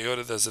another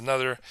Toyota does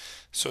another.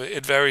 So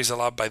it varies a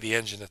lot by the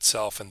engine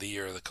itself and the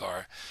year of the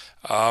car.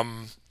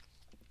 Um,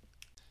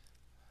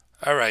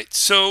 all right,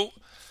 so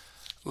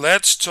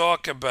let's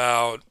talk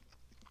about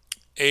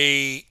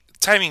a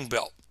timing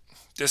belt.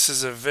 This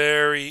is a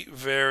very,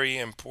 very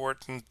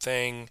important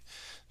thing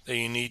that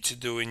you need to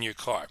do in your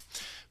car.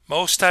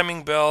 Most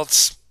timing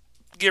belts,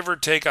 give or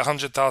take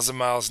 100,000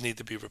 miles, need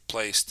to be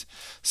replaced.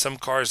 Some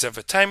cars have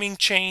a timing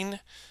chain,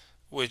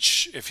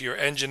 which if your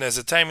engine has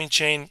a timing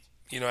chain,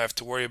 you don't have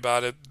to worry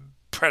about it.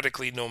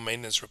 Practically no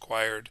maintenance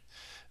required.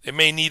 It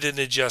may need an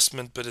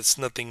adjustment, but it's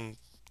nothing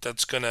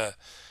that's going to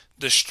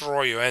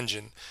destroy your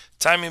engine.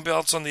 Timing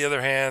belts, on the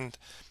other hand,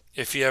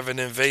 if you have an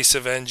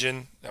invasive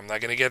engine, I'm not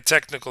going to get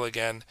technical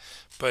again,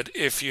 but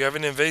if you have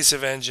an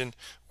invasive engine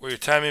where your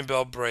timing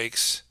belt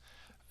breaks,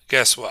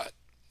 guess what?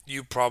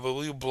 You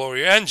probably will blow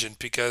your engine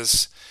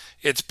because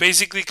it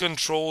basically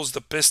controls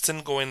the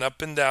piston going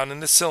up and down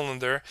in the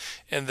cylinder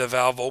and the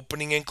valve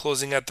opening and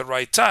closing at the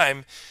right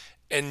time.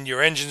 And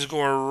your engine's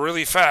going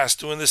really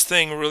fast, doing this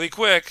thing really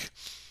quick.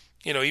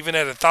 Even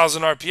at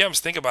 1,000 RPMs,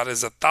 think about it,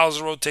 it's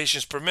 1,000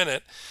 rotations per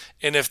minute.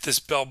 And if this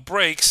belt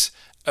breaks,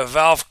 a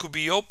valve could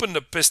be open,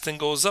 the piston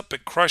goes up,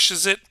 it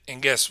crushes it,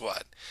 and guess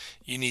what?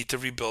 You need to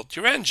rebuild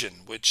your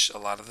engine, which a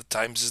lot of the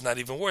times is not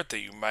even worth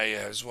it. You might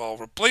as well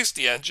replace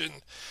the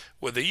engine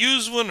with a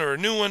used one or a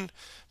new one,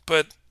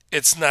 but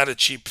it's not a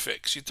cheap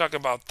fix. You talk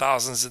about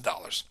thousands of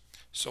dollars.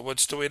 So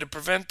what's the way to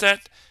prevent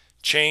that?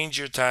 Change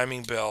your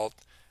timing belt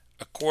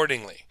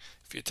accordingly.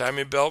 If your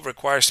timing belt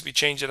requires to be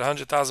changed at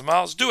 100,000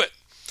 miles, do it.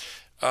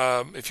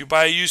 If you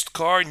buy a used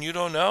car and you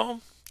don't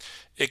know,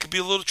 it could be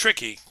a little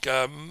tricky.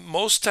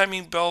 Most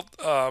timing belt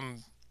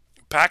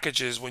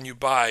packages, when you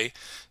buy,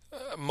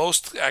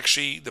 most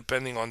actually,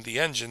 depending on the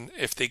engine,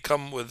 if they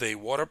come with a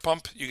water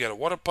pump, you get a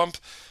water pump,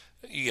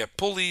 you get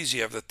pulleys,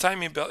 you have the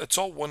timing belt. It's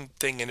all one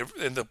thing, and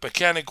the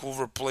mechanic will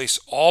replace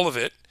all of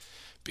it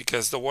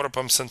because the water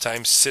pump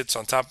sometimes sits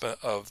on top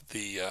of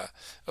the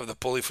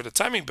pulley for the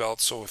timing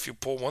belt. So if you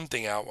pull one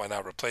thing out, why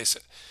not replace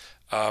it?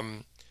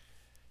 Um,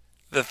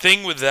 the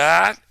thing with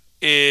that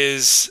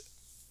is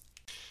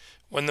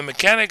when the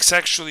mechanics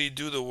actually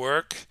do the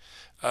work,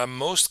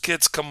 most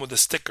kits come with a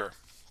sticker,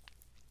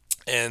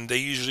 and they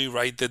usually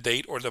write the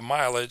date or the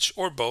mileage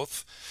or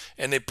both,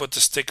 and they put the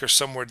sticker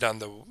somewhere down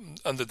the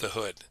under the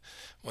hood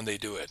when they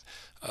do it.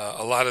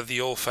 A lot of the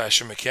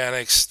old-fashioned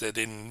mechanics, they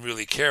didn't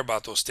really care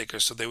about those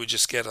stickers, so they would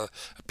just get a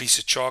piece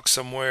of chalk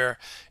somewhere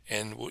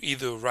and would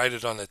either write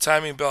it on the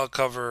timing belt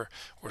cover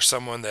or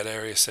somewhere in that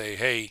area say,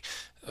 hey,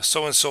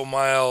 so and so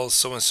miles,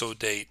 so and so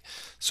date.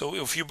 So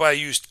if you buy a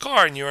used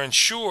car and you're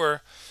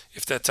unsure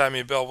if that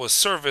timing belt was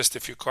serviced,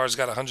 if your car's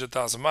got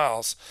 100,000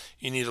 miles,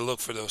 you need to look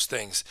for those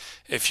things.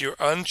 If you're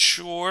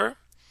unsure,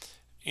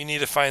 you need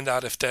to find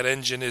out if that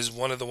engine is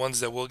one of the ones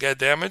that will get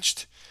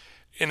damaged.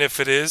 And if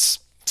it is,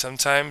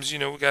 sometimes, we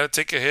got to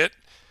take a hit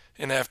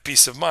and have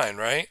peace of mind,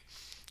 right?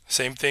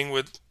 Same thing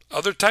with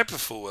other type of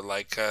fluid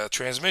like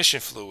transmission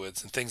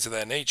fluids and things of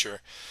that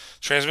nature.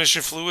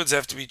 Transmission fluids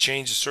have to be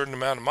changed a certain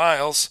amount of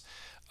miles.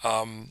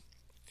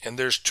 And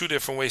there's two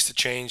different ways to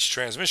change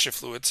transmission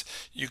fluids.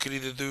 You could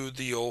either do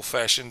the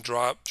old-fashioned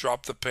drop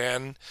the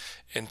pan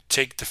and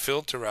take the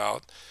filter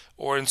out,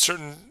 or in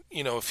certain,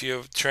 if you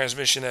have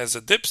transmission as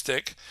a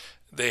dipstick,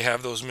 they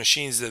have those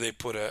machines that they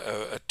put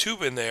a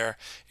tube in there,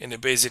 and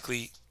it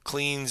basically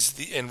cleans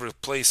and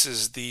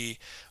replaces the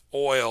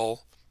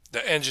oil,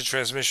 the engine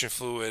transmission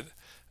fluid.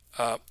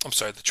 I'm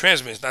sorry, the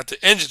transmission, not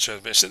the engine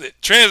transmission. The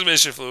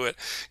transmission fluid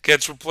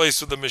gets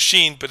replaced with the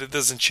machine, but it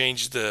doesn't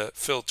change the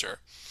filter.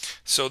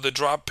 So the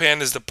drop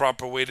pan is the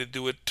proper way to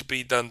do it, to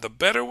be done the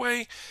better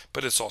way,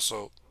 but it's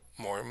also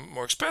more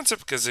expensive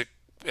because it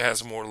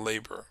has more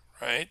labor,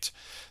 right?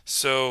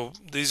 So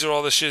these are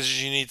all the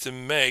decisions you need to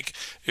make.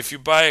 If you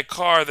buy a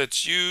car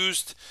that's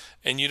used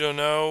and you don't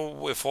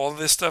know if all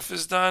this stuff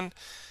is done,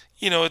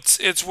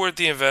 it's worth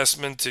the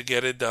investment to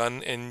get it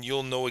done, and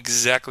you'll know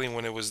exactly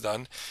when it was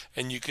done,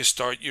 and you can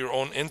start your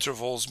own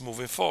intervals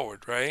moving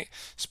forward, right?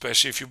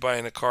 Especially if you're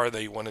buying a car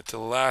that you want it to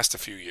last a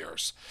few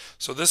years.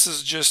 So this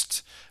is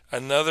just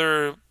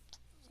another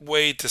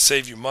way to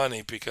save you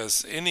money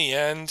because in the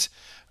end,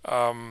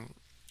 a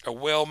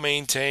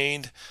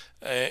well-maintained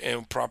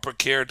and proper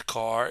cared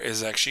car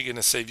is actually going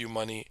to save you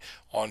money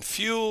on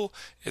fuel.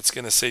 It's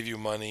going to save you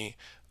money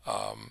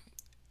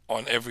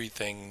on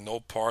everything. No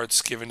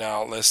parts given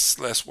out,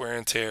 less wear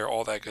and tear,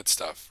 all that good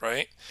stuff,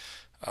 right?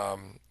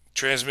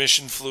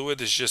 Transmission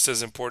fluid is just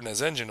as important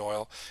as engine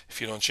oil.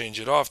 If you don't change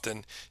it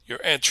often, your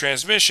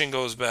transmission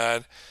goes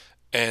bad,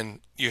 and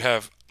you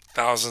have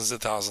thousands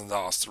of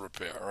dollars to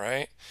repair,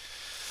 right?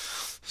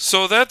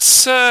 So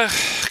that's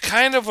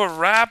kind of a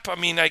wrap. I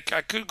mean, I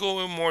could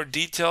go in more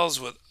details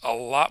with a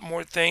lot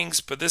more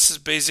things, but this is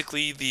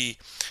basically the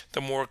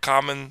more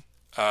common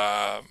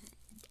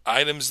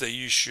items that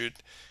you should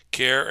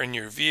care in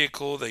your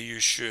vehicle that you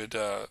should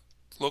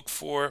look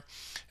for.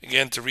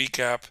 Again, to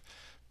recap,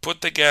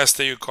 put the gas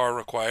that your car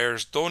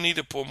requires. Don't need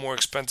to put more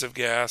expensive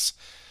gas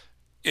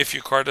if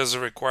your car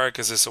doesn't require it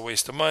because it's a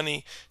waste of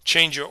money.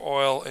 Change your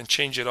oil and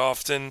change it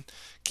often.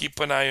 Keep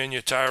an eye on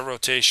your tire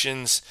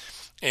rotations,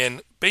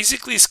 and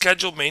basically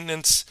scheduled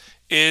maintenance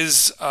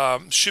is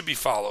should be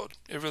followed.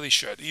 It really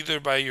should, either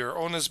by your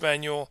owner's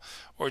manual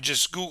or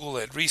just Google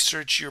it,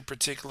 research your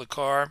particular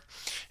car,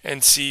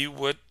 and see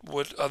what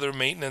other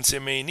maintenance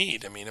it may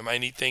need. I mean, it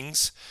might need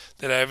things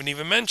that I haven't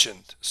even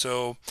mentioned.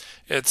 So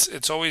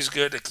it's always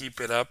good to keep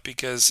it up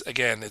because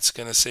again, it's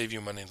going to save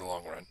you money in the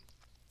long run.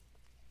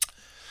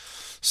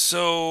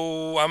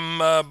 So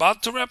I'm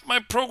about to wrap my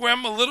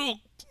program a little,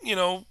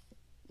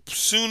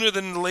 sooner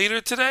than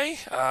later today.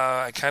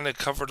 I kind of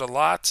covered a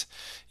lot.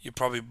 You're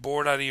probably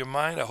bored out of your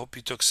mind. I hope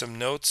you took some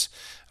notes.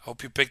 I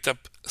hope you picked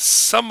up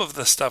some of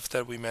the stuff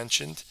that we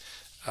mentioned.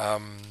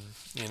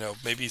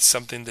 Maybe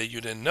something that you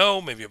didn't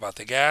know, maybe about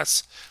the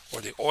gas or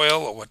the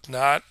oil or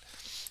whatnot.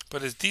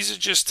 But these are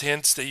just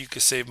hints that you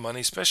could save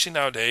money, especially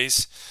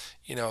nowadays.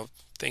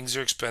 Things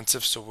are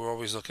expensive, so we're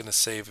always looking to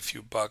save a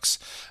few bucks.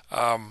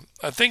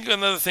 I think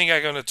another thing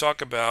I'm going to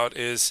talk about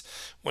is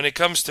when it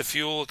comes to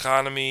fuel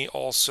economy,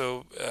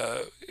 also,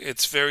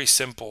 it's very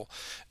simple.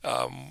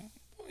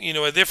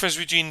 A difference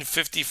between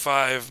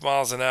 55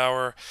 miles an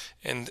hour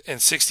and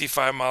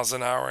 65 miles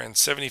an hour and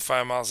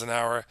 75 miles an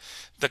hour,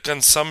 the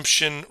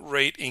consumption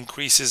rate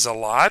increases a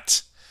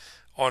lot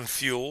on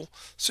fuel.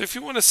 So if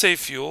you want to save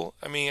fuel,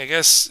 I mean, I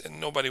guess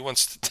nobody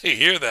wants to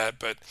hear that,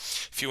 but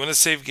if you want to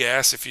save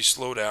gas, if you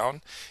slow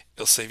down,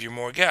 it'll save you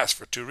more gas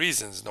for two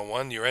reasons. Number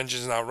one, your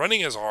engine's not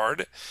running as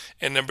hard,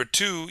 and number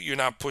two, you're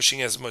not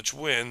pushing as much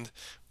wind,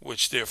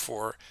 which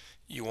therefore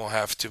you won't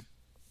have to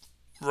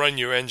run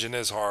your engine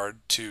as hard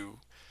to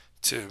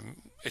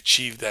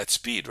achieve that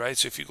speed, right?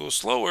 So if you go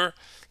slower,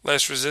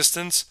 less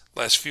resistance,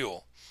 less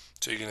fuel.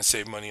 So you're going to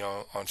save money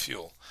on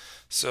fuel.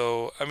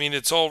 So, I mean,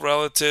 it's all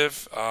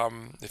relative.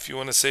 If you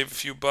want to save a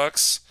few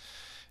bucks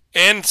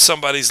and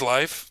somebody's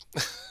life,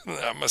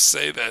 I must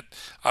say that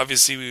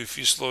obviously if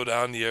you slow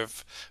down, you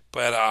have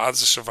better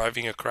odds of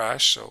surviving a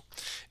crash. So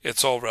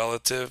it's all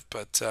relative.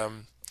 But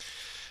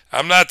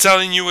I'm not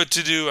telling you what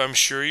to do. I'm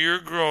sure you're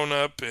a grown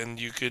up and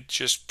you could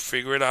just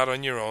figure it out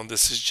on your own.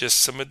 This is just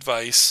some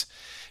advice.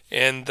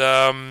 And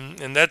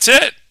that's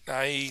it.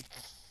 I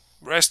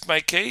rest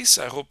my case.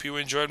 I hope you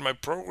enjoyed my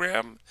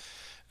program.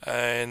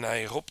 And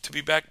I hope to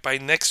be back by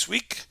next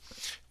week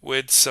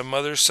with some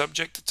other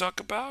subject to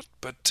talk about.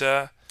 But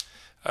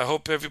I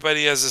hope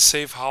everybody has a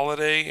safe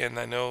holiday. And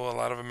I know a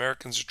lot of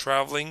Americans are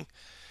traveling.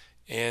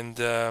 And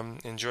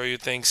enjoy your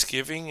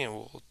Thanksgiving. And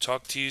we'll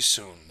talk to you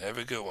soon. Have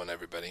a good one,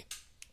 everybody.